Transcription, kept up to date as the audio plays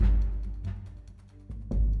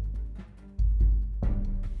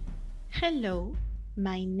Hello,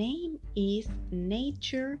 my name is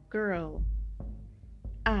Nature Girl.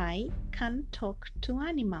 I can talk to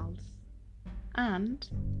animals and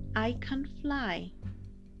I can fly,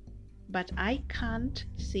 but I can't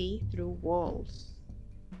see through walls.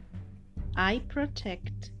 I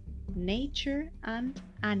protect nature and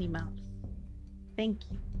animals. Thank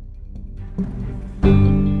you.